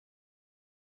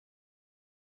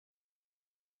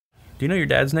Do you know your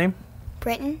dad's name?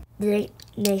 Britton.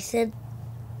 Nathan.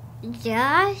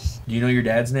 Josh. Do you know your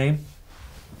dad's name?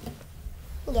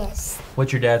 Yes.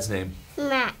 What's your dad's name?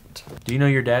 Matt. Do you know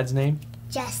your dad's name?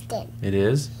 Justin. It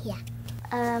is? Yeah.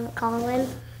 Colin.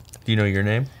 Do you know your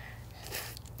name?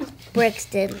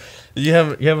 Brixton. You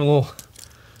have a little...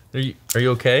 Are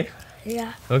you okay?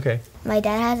 Yeah. Okay. My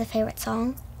dad has a favorite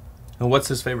song. And what's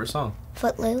his favorite song?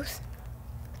 Footloose.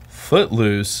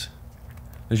 Footloose?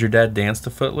 Does your dad dance to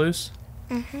Footloose?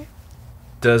 Mm-hmm.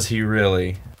 Does he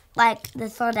really? Like the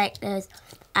song that goes,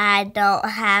 I don't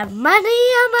have money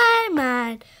on my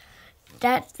mind.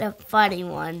 That's the funny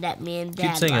one that me and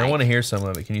Dad Keep singing. like. I want to hear some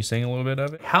of it. Can you sing a little bit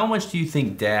of it? How much do you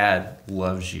think Dad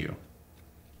loves you?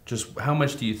 Just how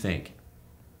much do you think?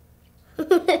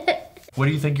 What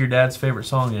do you think your dad's favorite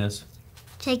song is?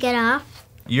 Shake it off.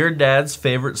 Your dad's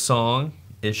favorite song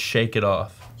is Shake It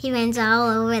Off. He runs all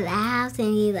over the house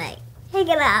and he's like, shake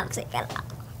it off, shake it off.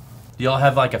 Do y'all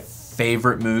have like a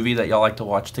favorite movie that y'all like to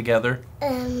watch together?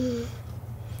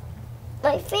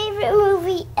 My favorite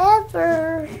movie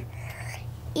ever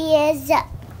is Did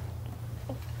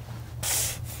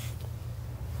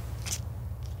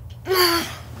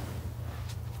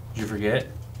you forget?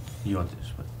 You want this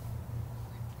one?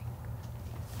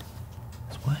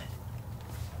 What?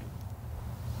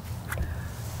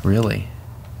 Really?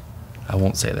 I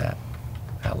won't say that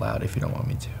out loud if you don't want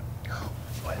me to.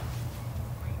 What?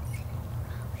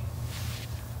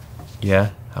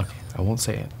 Yeah? Okay. I won't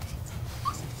say it.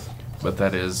 But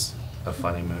that is a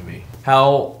funny movie.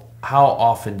 How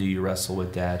often do you wrestle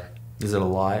with Dad? Is it a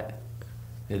lot?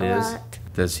 It is? A lot.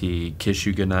 Does he kiss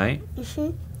you goodnight?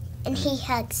 Mm-hmm. And he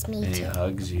hugs me And he too.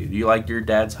 hugs you. Do you like your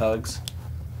dad's hugs?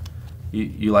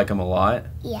 You like them a lot?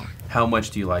 Yeah. How much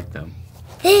do you like them?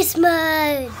 This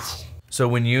much. So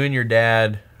when you and your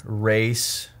dad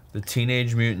race the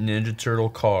Teenage Mutant Ninja Turtle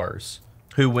cars,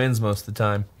 who wins most of the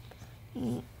time?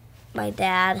 My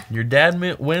dad. Your dad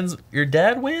wins? Your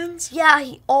dad wins? Yeah,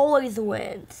 he always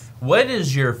wins. What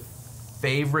is your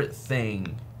favorite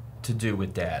thing to do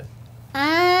with Dad?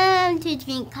 To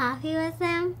drink coffee with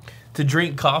them. To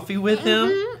drink coffee with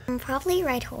him? Probably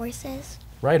ride horses.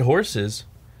 Ride horses?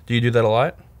 Do you do that a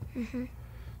lot? Mm-hmm.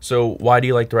 So why do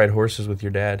you like to ride horses with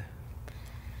your dad?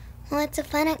 Well, it's a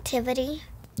fun activity.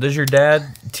 Does your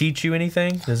dad teach you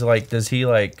anything? Does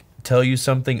he tell you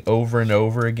something over and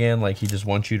over again, like he just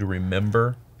wants you to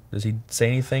remember? Does he say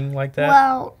anything like that?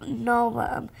 Well,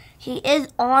 no, he is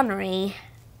ornery.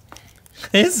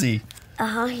 Is he?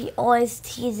 He always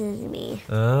teases me.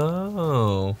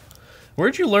 Oh.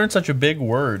 Where'd you learn such a big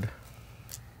word?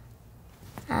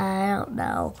 I don't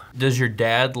know. Does your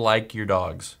dad like your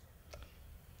dogs?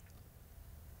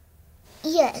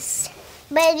 Yes.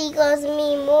 But he loves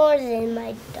me more than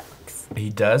my dogs. He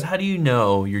does? How do you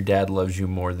know your dad loves you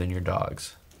more than your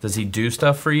dogs? Does he do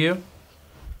stuff for you?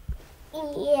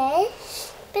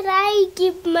 Yes. But I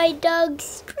give my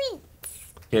dogs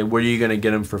treats. Okay, what are you going to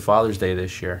get him for Father's Day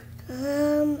this year?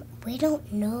 We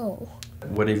don't know.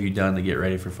 What have you done to get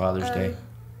ready for Father's Day?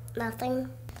 Nothing.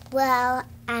 Well,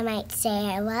 I might say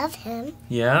I love him.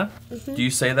 Yeah? Do you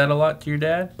say that a lot to your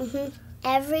dad?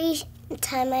 Every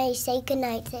time I say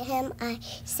goodnight to him, I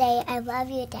say, I love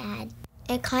you, Dad.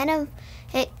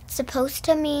 It's supposed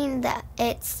to mean that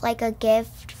it's like a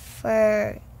gift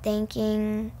for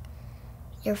thanking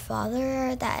your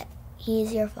father, that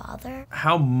he's your father.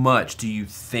 How much do you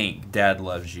think Dad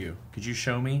loves you? Could you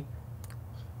show me?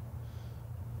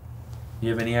 You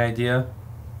have any idea?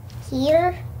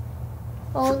 Here,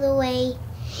 all the way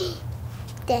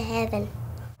to heaven.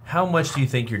 How much do you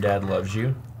think your dad loves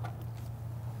you?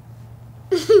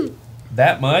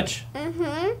 That much?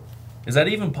 Is that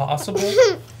even possible?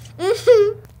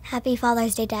 Happy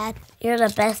Father's Day, Dad. You're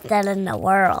the best dad in the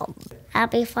world.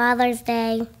 Happy Father's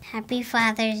Day. Happy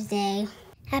Father's Day.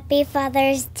 Happy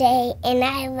Father's Day, and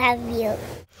I love you.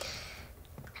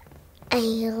 I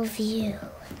love you.